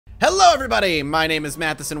Hello everybody, my name is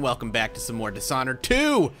Mathis and welcome back to some more Dishonored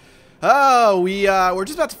 2! Oh, we're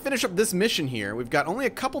just about to finish up this mission here. We've got only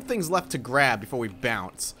a couple things left to grab before we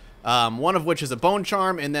bounce. One of which is a bone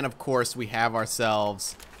charm, and then of course we have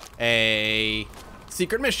ourselves a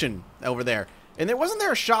secret mission over there. And wasn't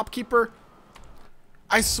there a shopkeeper?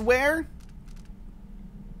 I swear?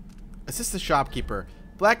 Is this the shopkeeper?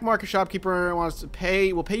 Black market shopkeeper will pay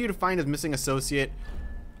you to find his missing associate.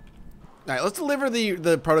 Alright, let's deliver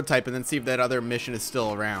the prototype and then see if that other mission is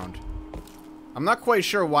still around. I'm not quite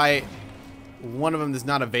sure why one of them is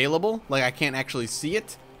not available. Like, I can't actually see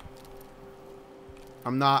it.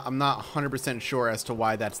 I'm not 100% sure as to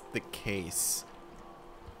why that's the case.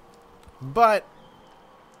 But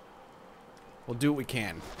we'll do what we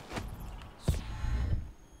can.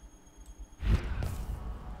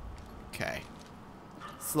 Okay.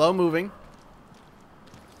 Slow moving.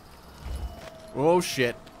 Oh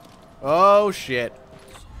shit. Oh shit.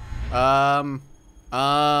 That's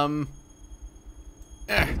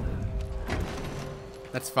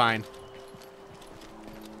fine.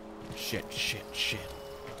 Shit.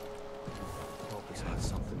 Hope it's not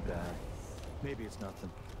something bad. Maybe it's nothing.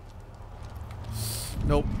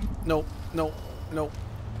 Nope. We're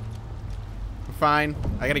fine.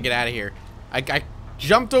 I gotta get out of here. I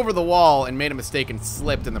jumped over the wall and made a mistake and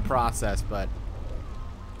slipped in the process, but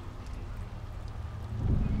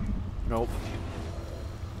nope.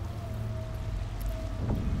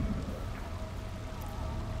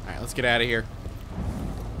 Alright, let's get out of here.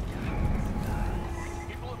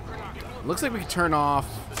 Looks like we can turn off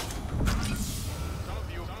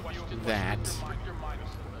that.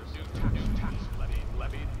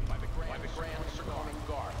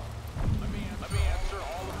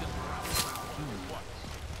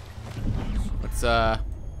 Let's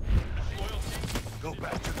Go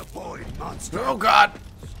back to the void, monster. oh god.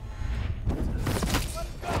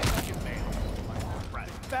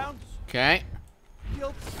 Okay.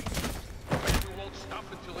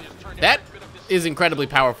 That is incredibly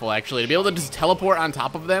powerful, actually, to be able to just teleport on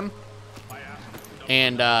top of them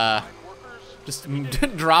and just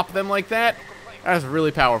drop them like that. That's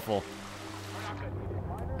really powerful.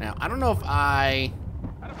 Now, I don't know if I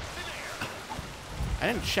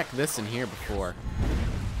didn't check this in here before.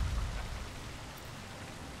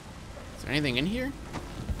 Is there anything in here?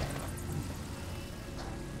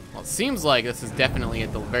 Well, it seems like this is definitely,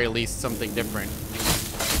 at the very least, something different.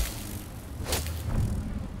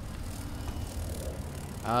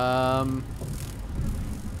 I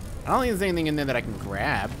don't think there's anything in there that I can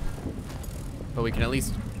grab. But we can at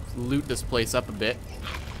least loot this place up a bit.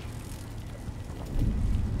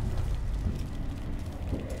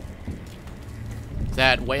 Is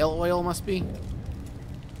that whale oil, must be?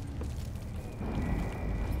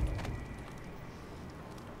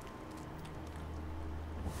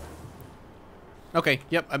 Okay,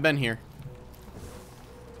 yep, I've been here.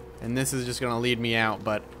 And this is just gonna lead me out,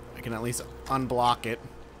 but I can at least unblock it.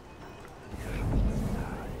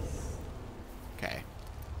 Okay.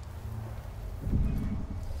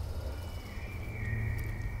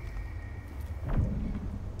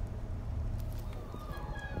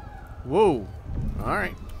 Whoa.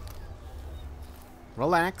 Alright.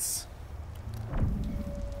 Relax.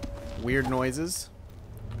 Weird noises.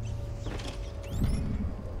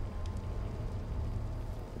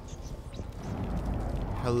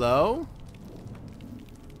 Hello?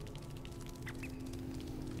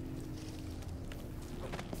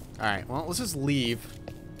 Alright, well, let's just leave.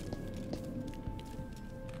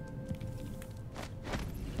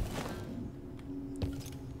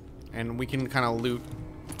 And we can kind of loot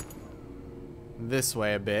this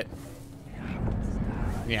way a bit.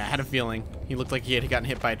 Yeah, I had a feeling. He looked like he had gotten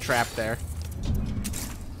hit by a trap there.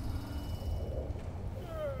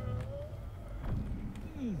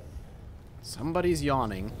 Somebody's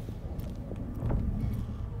yawning.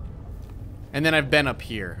 And then I've been up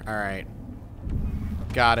here. Alright.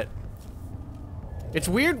 Got it. It's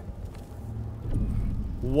weird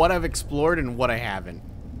what I've explored and what I haven't.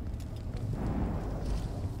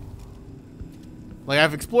 Like,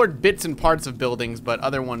 I've explored bits and parts of buildings, but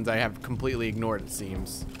other ones I have completely ignored, it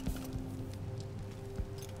seems.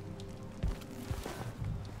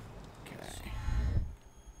 Okay.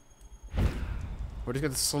 We're just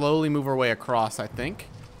gonna slowly move our way across, I think.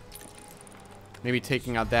 Maybe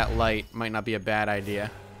taking out that light might not be a bad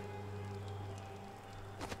idea.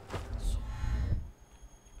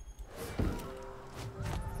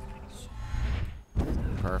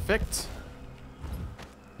 Perfect.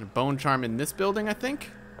 A bone charm in this building, I think.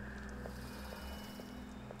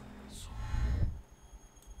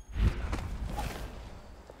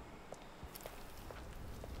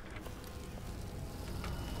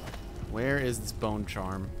 Where is this bone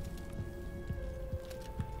charm?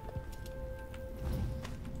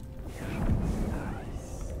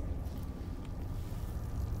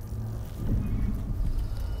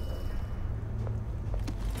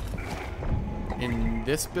 In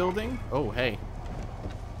this building? Oh, hey.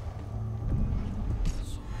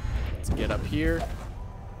 Let's get up here.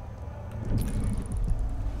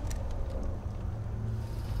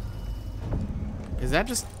 Is that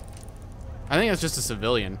just... I think that's just a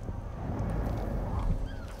civilian.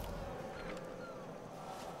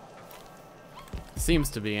 Seems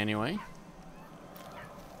to be, anyway.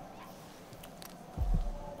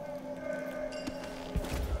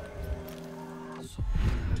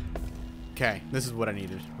 Okay, this is what I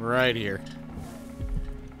needed. Right here.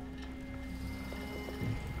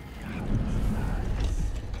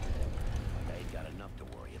 They've got enough to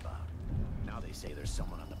worry about. Now they say there's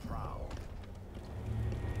someone on the prowl.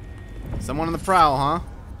 Someone on the prowl, huh?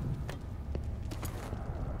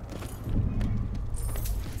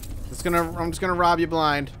 I'm just gonna rob you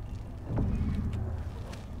blind.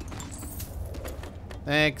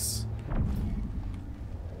 Thanks.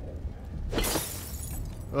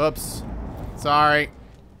 Oops. Sorry.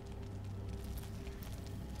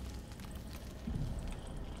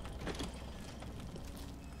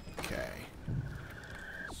 Okay.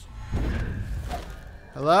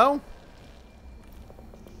 Hello?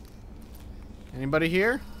 Anybody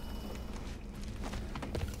here?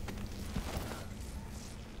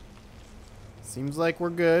 Seems like we're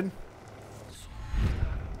good.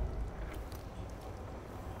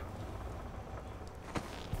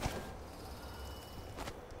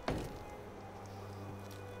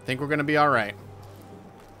 Think we're gonna be all right.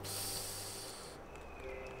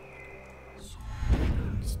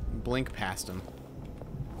 Just blink past him.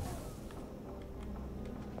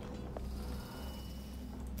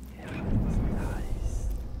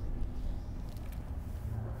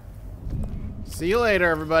 See you later,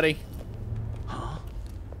 everybody.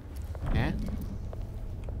 Eh?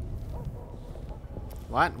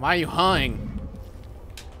 What? Why are you hawing?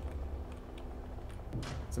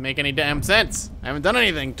 Doesn't make any damn sense. I haven't done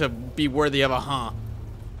anything to be worthy of a huh.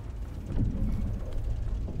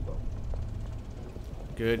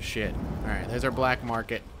 Good shit. Alright, there's our black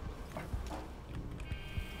market.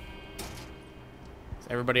 It's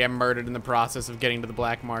everybody I murdered in the process of getting to the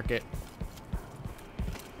black market.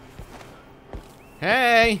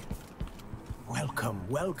 Hey! Welcome,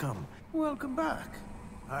 welcome. Welcome back.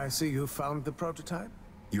 I see you found the prototype.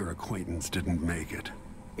 Your acquaintance didn't make it.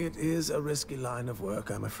 It is a risky line of work,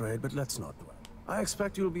 I'm afraid, but let's not dwell. I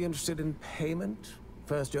expect you'll be interested in payment.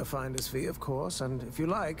 First your finder's fee, of course, and if you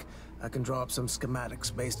like, I can draw up some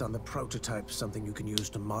schematics based on the prototype, something you can use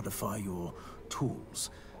to modify your tools.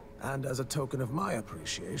 And as a token of my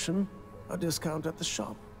appreciation, a discount at the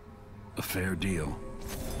shop. A fair deal.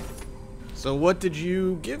 So what did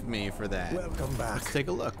you give me for that? Welcome back. Let's take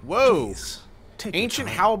a look. Whoa! Please, take your Ancient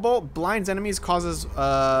time. Howl Bolt blinds enemies, causes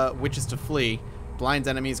witches to flee. Blinds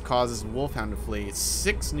enemies, causes Wolfhound to flee.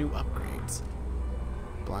 6 new upgrades.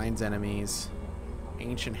 Blinds enemies.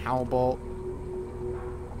 Ancient Howl Bolt.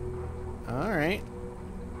 Alright.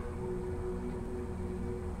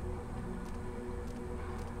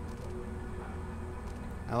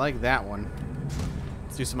 I like that one.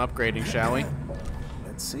 Let's do some upgrading, shall we?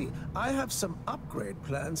 Let's see. I have some upgrade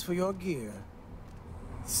plans for your gear.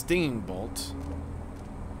 Stinging Bolt.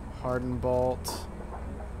 Harden Bolt.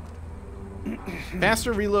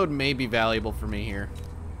 Faster reload may be valuable for me here.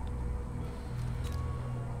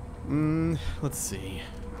 Let's see.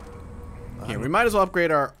 Here, we might as well upgrade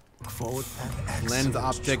our Forward and lens excellent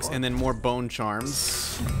optics choice. and then more bone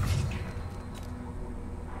charms.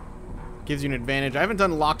 Gives you an advantage. I haven't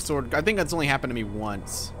done locked sword. I think that's only happened to me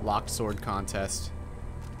once. Locked sword contest.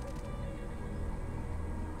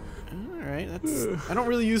 Alright, that's... I don't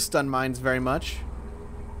really use stun mines very much.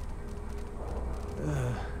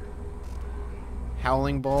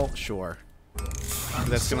 Howling Bolt? Sure.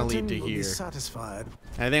 That's gonna lead to Certain you'll be here. satisfied.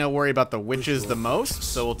 And I think I'll worry about the witches the most,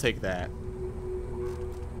 so we'll take that.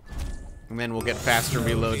 And then we'll get faster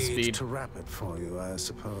reload Need speed. to wrap it for you, I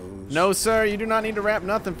suppose. No, sir, you do not need to wrap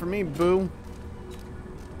nothing for me, boo.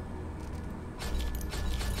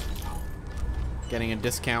 Getting a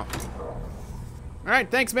discount.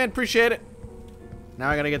 Alright, thanks, man. Appreciate it. Now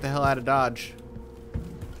I gotta get the hell out of Dodge.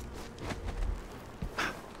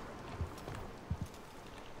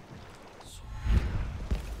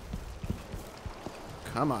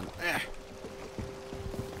 Come on.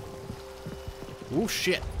 Ooh,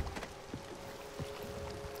 shit.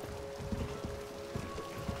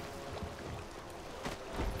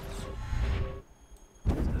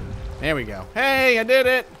 There we go. Hey, I did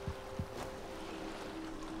it.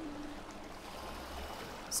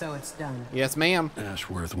 So it's done. Yes, ma'am.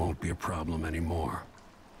 Ashworth won't be a problem anymore.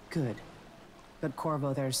 Good. But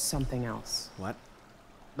Corvo, there's something else. What?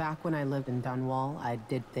 Back when I lived in Dunwall, I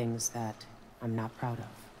did things that I'm not proud of.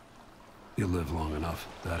 You live long enough,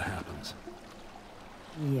 that happens.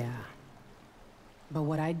 Yeah. But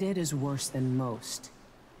what I did is worse than most.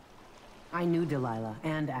 I knew Delilah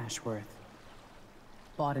and Ashworth.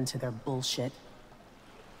 Bought into their bullshit,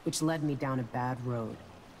 which led me down a bad road.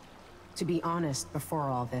 To be honest, before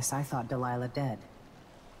all this, I thought Delilah dead.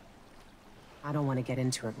 I don't want to get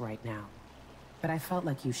into it right now, but I felt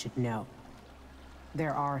like you should know.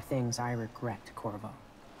 There are things I regret, Corvo.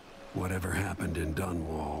 Whatever happened in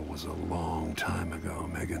Dunwall was a long time ago,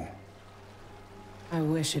 Megan. I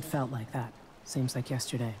wish it felt like that. Seems like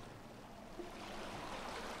yesterday.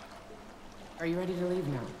 Are you ready to leave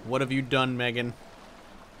now? What have you done, Megan?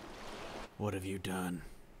 What have you done?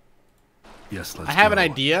 Yes, let's I have go. an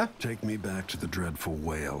idea, Take me back to the dreadful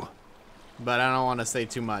whale. but I don't want to say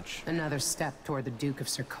too much. Another step toward the Duke of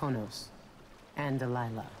Serkonos. And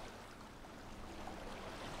Delilah.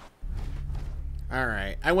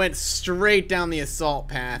 Alright, I went straight down the assault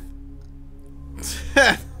path.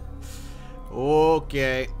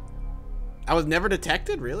 Okay. I was never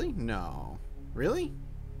detected? Really? No. Really?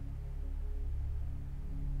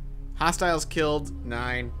 Hostiles killed,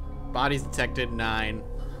 9. Bodies detected, 9.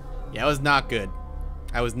 Yeah, I was not good.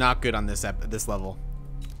 I was not good on this level.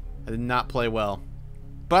 I did not play well.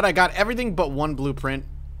 But I got everything but one blueprint.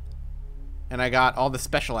 And I got all the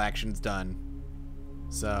special actions done.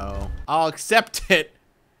 So, I'll accept it.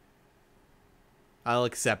 I'll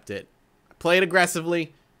accept it. I played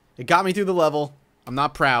aggressively. It got me through the level. I'm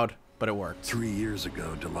not proud, but it worked. 3 years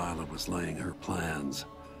ago, Delilah was laying her plans.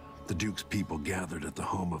 The Duke's people gathered at the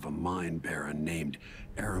home of a mine baron named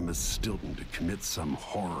Aramis Stilton to commit some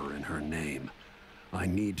horror in her name. I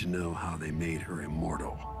need to know how they made her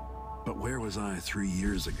immortal. But where was I 3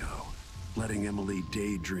 years ago? Letting Emily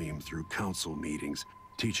daydream through council meetings,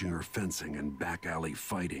 teaching her fencing and back alley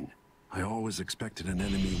fighting. I always expected an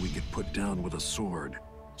enemy we could put down with a sword.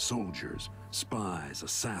 Soldiers, spies,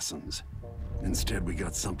 assassins. Instead, we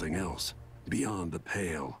got something else. Beyond the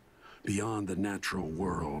pale. Beyond the natural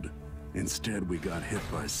world. Instead, we got hit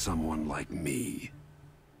by someone like me.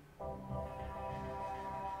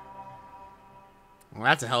 Well,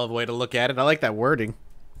 that's a hell of a way to look at it. I like that wording.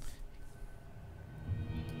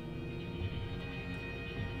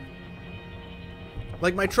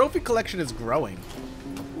 Like, my trophy collection is growing.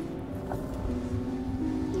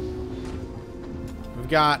 We've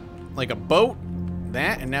got, like, a boat,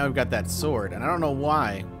 that, and now we've got that sword. And I don't know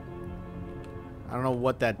why. I don't know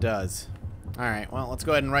what that does. Alright, well, let's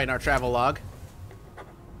go ahead and write in our travel log.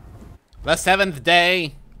 The 7th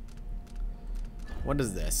day. What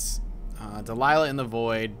is this? Delilah in the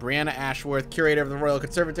Void. Brianna Ashworth, curator of the Royal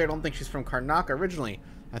Conservatory. I don't think she's from Karnaca originally.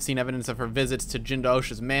 I've seen evidence of her visits to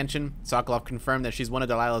Jindosha's mansion. Sokolov confirmed that she's one of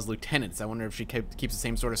Delilah's lieutenants. I wonder if she keeps the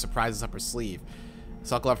same sort of surprises up her sleeve.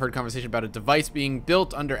 Sokolov heard conversation about a device being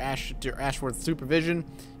built under Ashworth's supervision.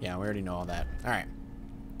 Yeah, we already know all that. Alright.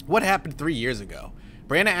 What happened 3 years ago?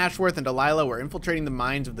 Brianna Ashworth and Delilah were infiltrating the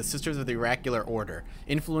minds of the Sisters of the Oracular Order,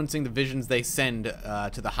 influencing the visions they send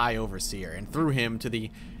to the High Overseer, and through him to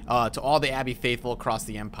all the Abbey faithful across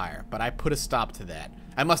the Empire. But I put a stop to that.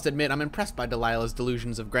 I must admit, I'm impressed by Delilah's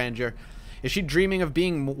delusions of grandeur. Is she dreaming of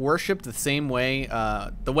being worshipped the same way,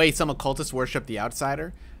 the way some occultists worship the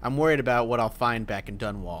Outsider? I'm worried about what I'll find back in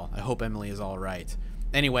Dunwall. I hope Emily is all right.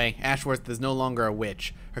 Anyway, Ashworth is no longer a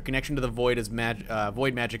witch. Her connection to the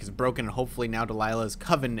void magic is broken, and hopefully now Delilah's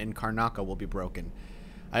coven in Karnaca will be broken.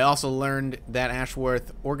 I also learned that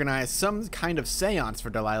Ashworth organized some kind of seance for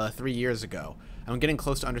Delilah 3 years ago. I'm getting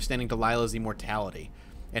close to understanding Delilah's immortality.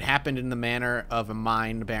 It happened in the manor of a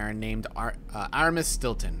mine baron named Aramis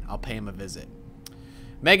Stilton. I'll pay him a visit.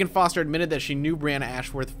 Megan Foster admitted that she knew Brianna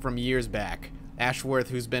Ashworth from years back. Ashworth,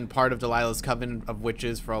 who's been part of Delilah's coven of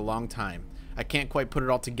witches for a long time. I can't quite put it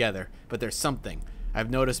all together, but there's something. I've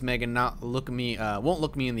noticed Megan won't look me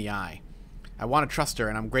in the eye. I want to trust her,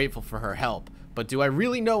 and I'm grateful for her help, but do I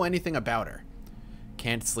really know anything about her?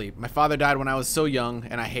 Can't sleep. My father died when I was so young,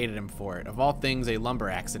 and I hated him for it. Of all things, a lumber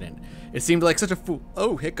accident. It seemed like such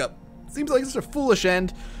a hiccup. Seems like such a foolish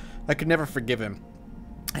end. I could never forgive him.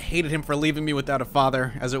 I hated him for leaving me without a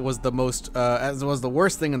father, as it was the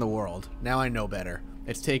worst thing in the world. Now I know better.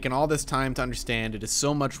 It's taken all this time to understand it is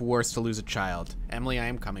so much worse to lose a child. Emily, I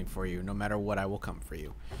am coming for you. No matter what, I will come for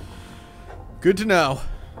you. Good to know.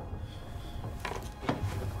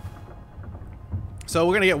 So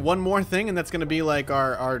we're going to get one more thing, and that's going to be like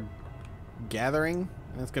our gathering.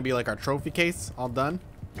 That's going to be like our trophy case, all done.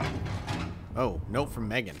 Oh, note from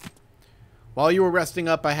Megan. While you were resting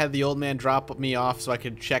up, I had the old man drop me off so I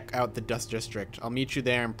could check out the Dust District. I'll meet you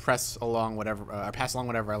there and pass along whatever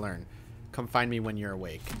I learn. Come find me when you're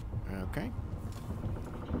awake. Okay.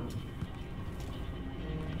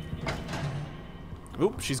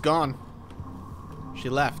 Oop, she's gone. She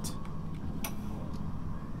left.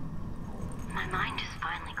 My mind is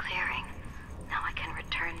finally clearing. Now I can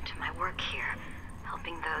return to my work here,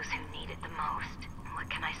 helping those who need it the most. What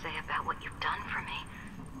can I say about what you've done for me?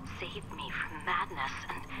 Saved me from madness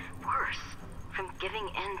and worse, from giving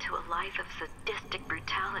in to a life of sadistic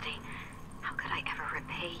brutality. How could I ever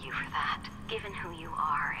repay you for that? Given who you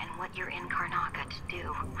are and what you're in Karnaca to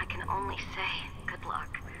do, I can only say good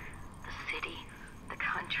luck. The city, the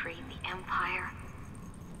country, the empire,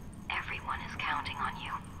 everyone is counting on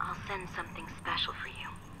you. I'll send something special for you,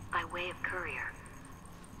 by way of courier.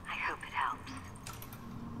 I hope it helps.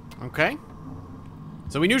 Okay.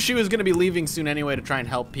 So we knew she was going to be leaving soon anyway to try and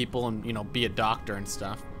help people and, you know, be a doctor and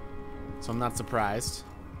stuff. So I'm not surprised.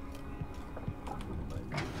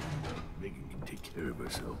 Megan can take care of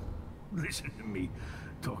herself. Listen to me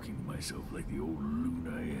talking to myself like the old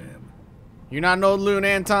loon I am. You're not an old loon,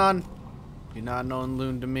 Anton. You're not an old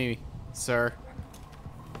loon to me, sir.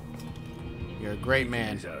 You're a great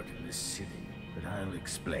man. He's out in the city, but I'll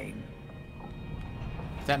explain.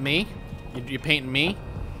 Is that me? You painting me?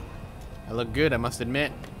 I look good, I must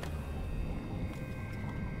admit.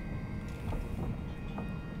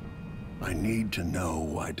 I need to know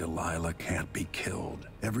why Delilah can't be killed.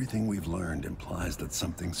 Everything we've learned implies that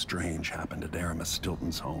something strange happened at Aramis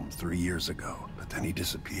Stilton's home 3 years ago, but then he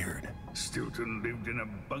disappeared. Stilton lived in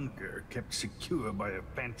a bunker kept secure by a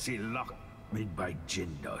fancy lock made by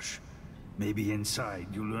Jindosh. Maybe inside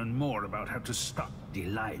you'll learn more about how to stop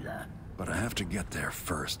Delilah. But I have to get there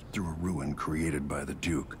first, through a ruin created by the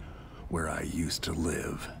Duke, where I used to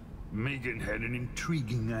live. Megan had an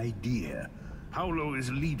intriguing idea. Howlo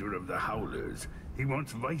is leader of the Howlers. He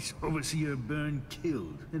wants Vice Overseer Byrne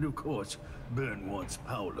killed, and of course, Byrne wants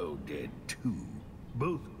Paolo dead too.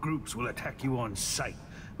 Both groups will attack you on sight,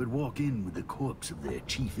 but walk in with the corpse of their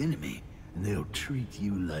chief enemy, and they'll treat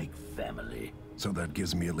you like family. So that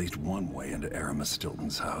gives me at least one way into Aramis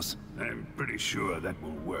Stilton's house. I'm pretty sure that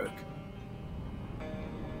will work.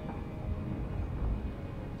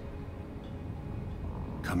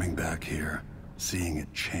 Coming back here, seeing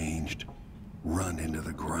it changed, run into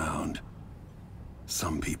the ground.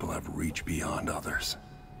 Some people have reach beyond others.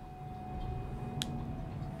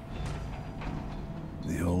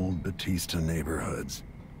 The old Batista neighborhoods,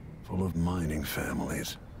 full of mining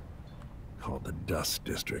families, called the Dust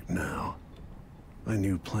District now. I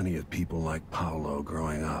knew plenty of people like Paolo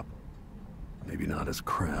growing up. Maybe not as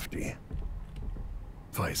crafty.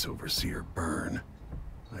 Vice Overseer Byrne.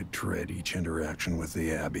 I dread each interaction with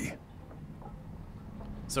the Abbey.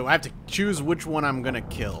 So I have to choose which one I'm gonna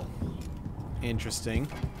kill. Interesting.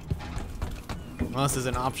 Well, this is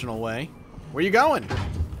an optional way. Where you going?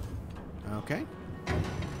 Okay.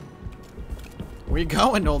 Where you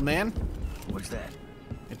going, old man? What's that?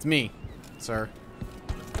 It's me, sir.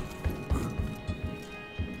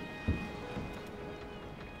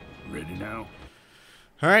 Ready now?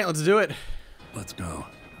 All right, let's do it. Let's go.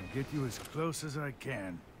 I'll get you as close as I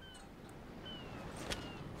can.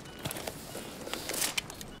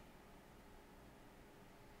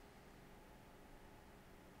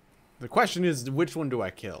 The question is, which one do I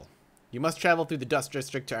kill? You must travel through the Dust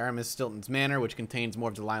District to Aramis Stilton's manor, which contains more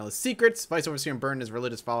of Delilah's secrets. Vice Overseer Byrne and his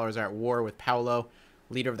religious followers are at war with Paolo,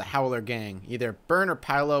 leader of the Howler gang. Either Byrne or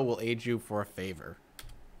Paolo will aid you for a favor.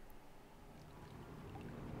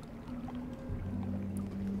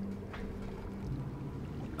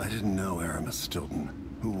 I didn't know Aramis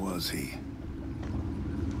Stilton. Who was he?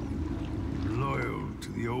 Loyal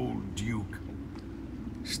to the old Duke.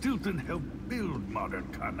 Stilton helped build modern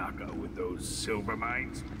Karnaca with those silver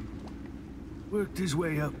mines. Worked his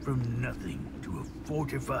way up from nothing to a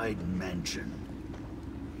fortified mansion.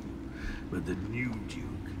 But the new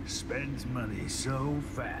Duke spends money so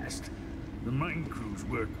fast, the mine crews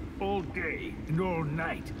work all day and all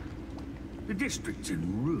night. The district's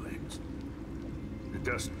in ruins. The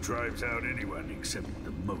dust drives out anyone except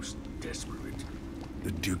the most desperate.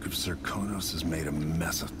 The Duke of Serkonos has made a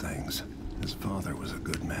mess of things. His father was a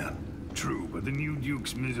good man. True, but the new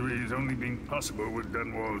Duke's misery has only been possible with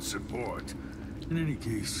Dunwall's support. In any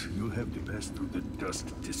case, you'll have to pass through the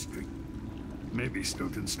Dust District. Maybe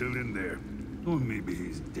Stilton's still in there, or maybe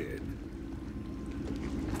he's dead.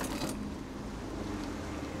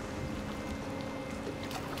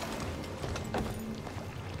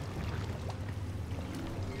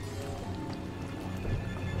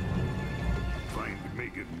 Find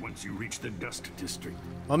Megan once you reach the Dust District.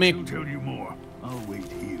 Let me... He'll tell you more. I'll wait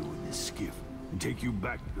here with this skiff and take you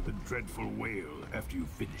back to the dreadful whale after you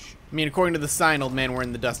finish. I mean, according to the sign, old man, we're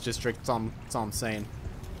in the Dust District. That's all I'm saying.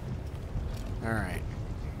 Alright.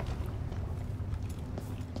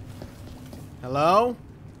 Hello?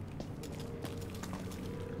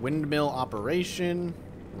 Windmill operation.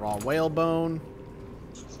 Raw whalebone.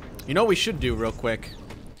 You know what we should do real quick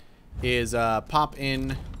is pop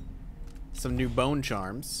in some new bone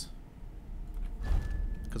charms.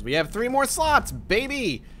 Because we have 3 more slots,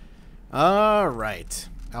 baby! Alright.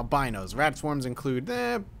 Albinos. Rat swarms include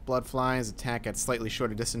blood flies, attack at slightly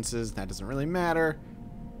shorter distances. That doesn't really matter.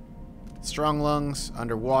 Strong lungs,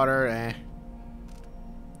 underwater,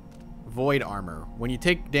 Void armor. When you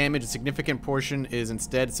take damage, a significant portion is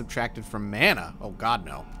instead subtracted from mana. Oh god,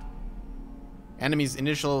 no. Enemy's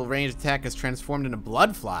initial ranged attack is transformed into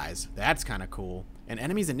blood flies. That's kind of cool. An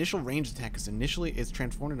enemy's initial ranged attack is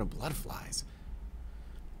transformed into blood flies.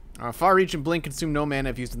 Far reach and blink consume no mana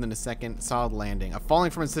if used within a second. Solid landing. A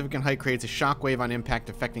falling from a significant height creates a shockwave on impact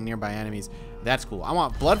affecting nearby enemies. That's cool. I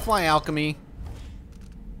want blood fly alchemy.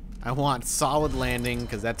 I want solid landing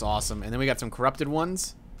because that's awesome. And then we got some corrupted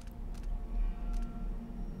ones.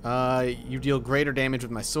 You deal greater damage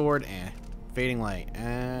with my sword. Fading light.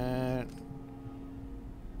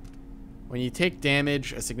 When you take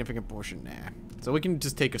damage, a significant portion. Nah. So we can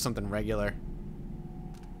just take something regular.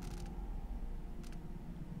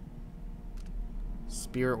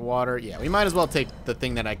 Spirit water. Yeah, we might as well take the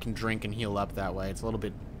thing that I can drink and heal up that way. It's a little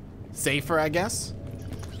bit safer, I guess.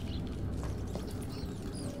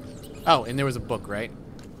 Oh, and there was a book, right?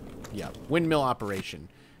 Yeah. Windmill operation.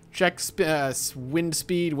 Check wind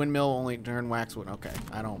speed. Windmill only turn wax. Okay.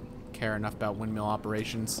 I don't care enough about windmill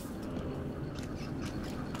operations.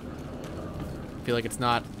 I feel like it's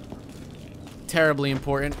not terribly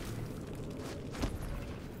important.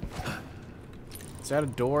 Is that a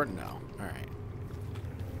door? No. Alright.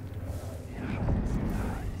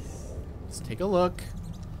 Let's take a look.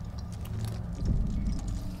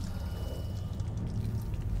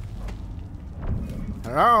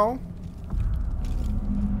 Hello?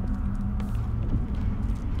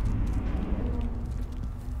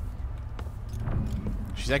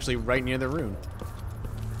 She's actually right near the rune.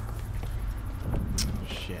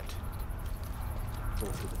 Shit. Go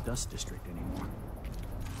to the Dust District anymore.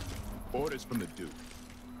 Orders from the Duke.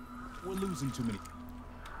 We're losing too many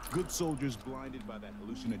good soldiers blinded by that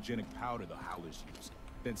hallucinogenic powder the Howlers use,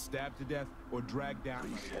 then stabbed to death or dragged down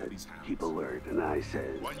by all these hounds. Keep alert, and I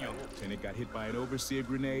said... One young lieutenant got hit by an overseer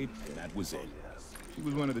grenade, and that was it. She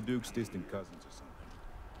was one of the Duke's distant cousins or something.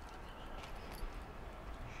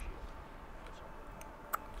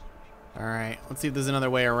 Alright, let's see if there's another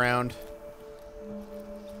way around.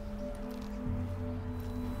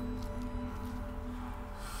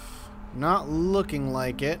 Not looking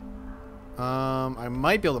like it. I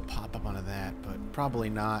might be able to pop up onto that, but probably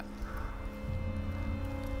not.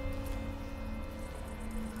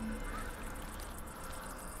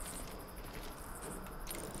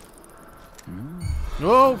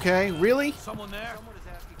 Okay, really? Someone there?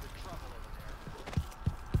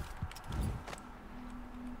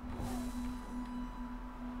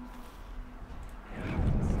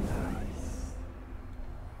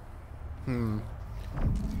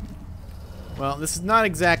 Well, this is not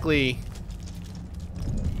exactly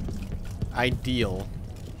ideal.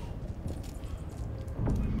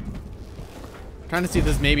 Trying to see if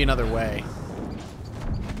there's maybe another way.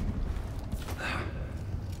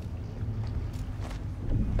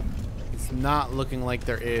 It's not looking like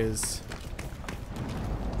there is.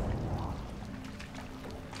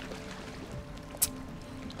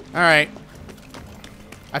 Alright.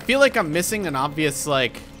 I feel like I'm missing an obvious,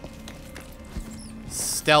 like,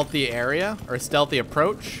 stealthy area or stealthy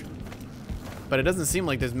approach, but it doesn't seem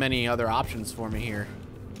like there's many other options for me here.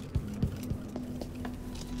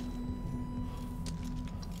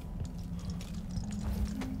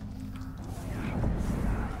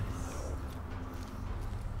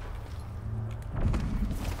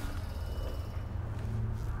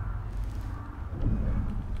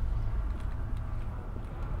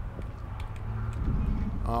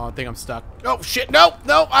 Oh, I think I'm stuck. Oh shit! No,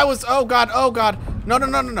 no! I was. Oh god! Oh god! No, no,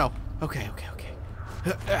 no, no, no! Okay, okay,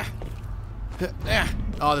 okay.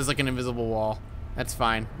 Oh, there's like an invisible wall. That's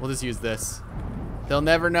fine. We'll just use this. They'll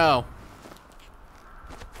never know.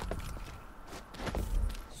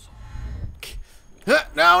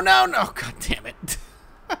 No, no, no! God damn it!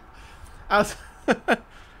 I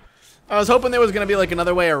was hoping there was gonna be like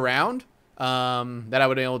another way around, that I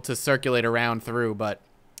would be able to circulate around through, but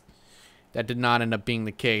that did not end up being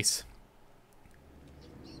the case.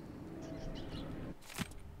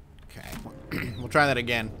 We'll try that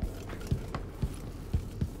again.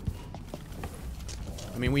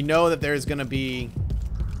 I mean, we know that there's gonna be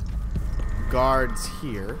guards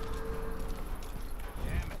here.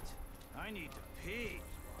 Damn it. I need to pee.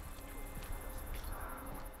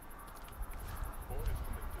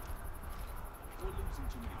 We're losing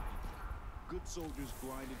too many people. Good soldiers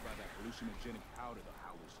blinded by that hallucinogenic powder the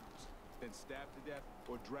Howlers use, then stabbed to death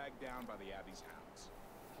or dragged down by the Abbey's hounds.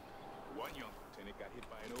 One young lieutenant got hit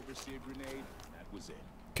by an overseer grenade, and that was it.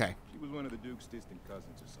 Okay. She was one of the Duke's distant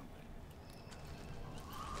cousins or something.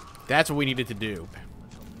 That's what we needed to do.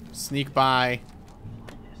 Sneak by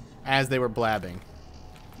as they were blabbing.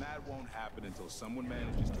 That won't happen until someone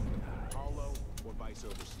manages to put Hollow or Vice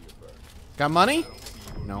Overseer Berg. Got money? I don't see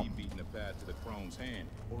you or No. me beating a path to the Crone's hand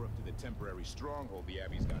or up to the temporary stronghold the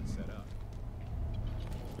Abbey's got set up.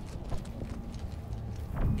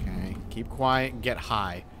 Okay. Keep quiet and get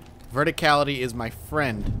high. Verticality is my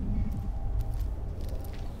friend.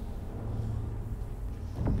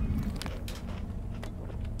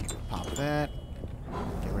 Pop that.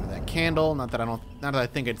 Get rid of that candle. Not that I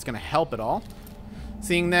think it's gonna help at all.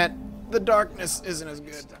 Seeing that the darkness isn't as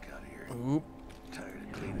good. Stuck out here. Oop. Tired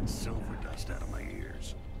of cleaning silver dust out of my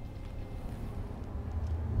ears.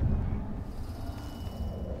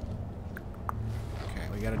 Okay,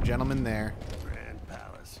 we got a gentleman there. Grand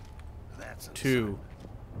Palace. That's a 2.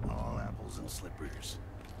 all apples and slippers.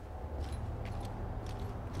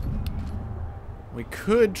 We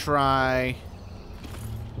could try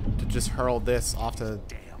to just hurl this off to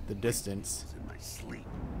the distance. It's in my sleep.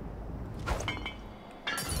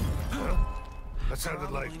 That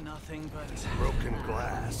sounded like nothing but broken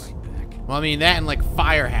glass. Well, I mean, that and like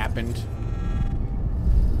fire happened.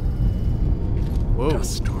 Whoa.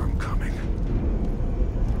 Dust storm coming.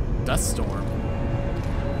 Dust storm.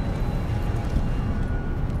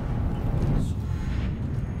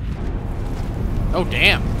 Oh,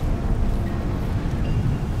 damn.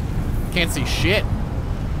 Can't see shit.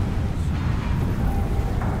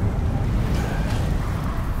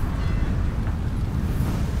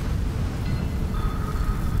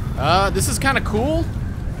 This is kind of cool.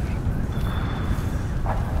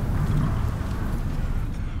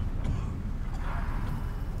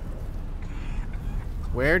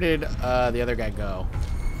 Where did the other guy go?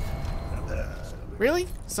 Really?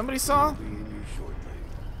 Somebody saw?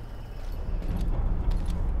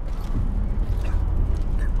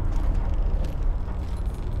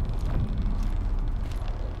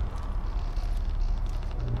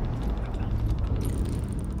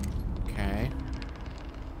 Okay.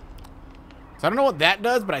 So I don't know what that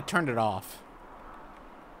does, but I turned it off.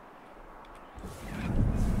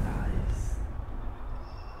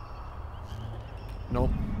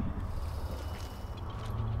 Nope.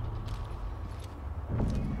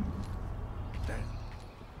 Damn.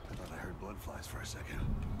 I thought I heard blood flies for a second.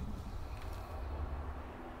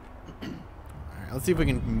 Alright, let's see if we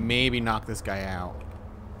can maybe knock this guy out.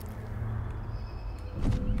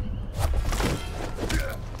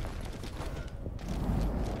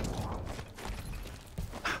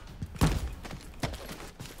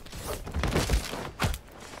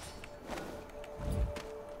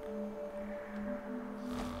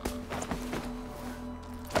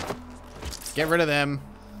 Get rid of them.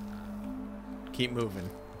 Keep moving.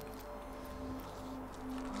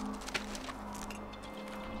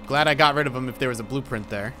 Glad I got rid of them if there was a blueprint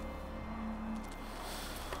there.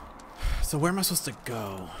 So where am I supposed to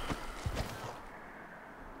go?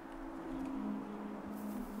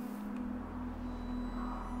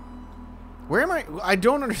 Where am I? I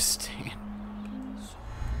don't understand.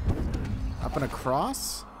 Up and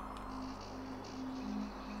across?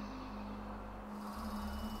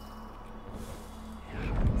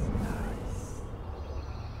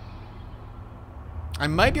 I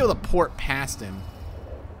might be able to port past him.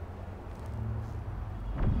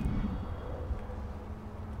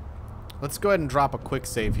 Let's go ahead and drop a quick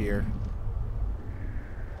save here.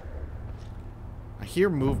 I hear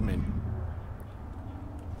movement.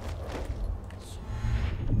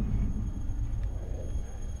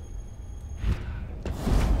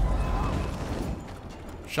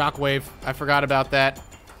 Shockwave. I forgot about that.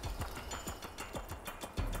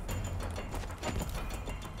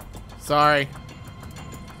 Sorry.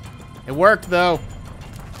 It worked, though.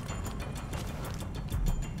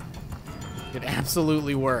 It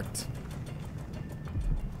absolutely worked.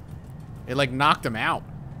 It, like, knocked him out.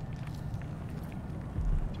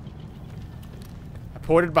 I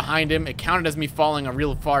ported behind him. It counted as me falling a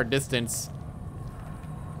real far distance.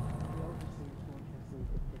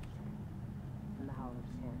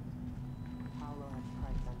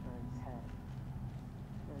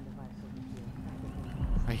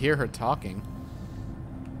 I hear her talking.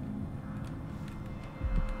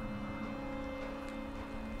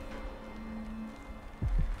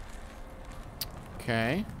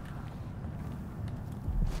 Okay.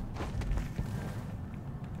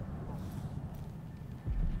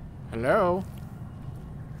 Hello?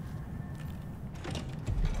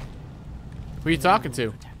 Who are you talking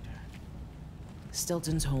to?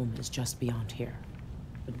 Stilton's home is just beyond here,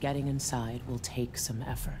 but getting inside will take some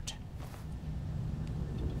effort.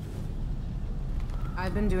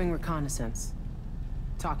 I've been doing reconnaissance,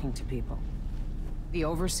 talking to people. The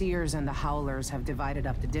Overseers and the Howlers have divided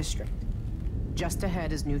up the district. Just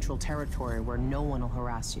ahead is neutral territory where no one will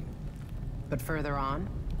harass you. But further on,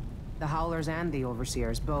 the Howlers and the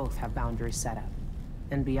Overseers both have boundaries set up.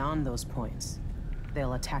 And beyond those points,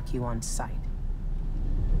 they'll attack you on sight.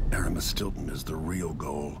 Aramis Stilton is the real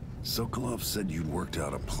goal. Sokolov said you'd worked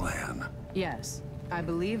out a plan. Yes. I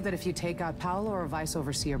believe that if you take out Paolo or Vice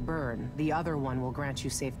Overseer Byrne, the other one will grant you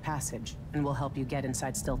safe passage, and will help you get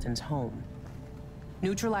inside Stilton's home.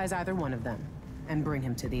 Neutralize either one of them, and bring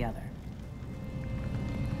him to the other.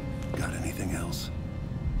 Got anything else?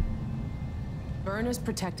 Byrne is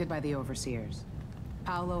protected by the Overseers.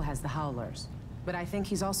 Paolo has the Howlers, but I think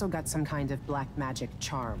he's also got some kind of black magic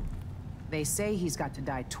charm. They say he's got to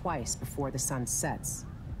die twice before the sun sets,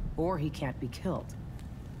 or he can't be killed.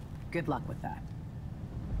 Good luck with that.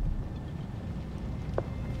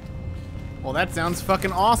 Well, that sounds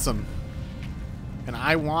fucking awesome. And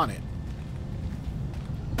I want it.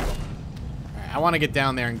 Alright, I want to get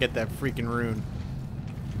down there and get that freaking rune.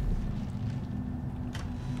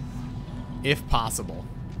 If possible.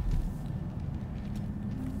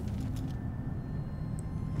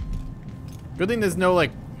 Good thing there's no, like,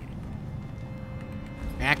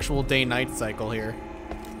 actual day-night cycle here.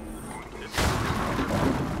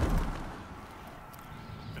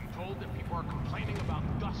 Been told that people are complaining about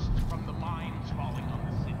dust from the mines falling on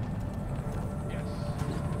the city. Yes.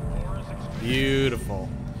 Beautiful.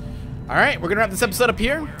 Alright, we're gonna wrap this episode up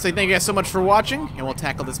here. So thank you guys so much for watching, and we'll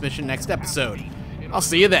tackle this mission next episode. I'll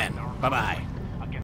see you then. Bye-bye.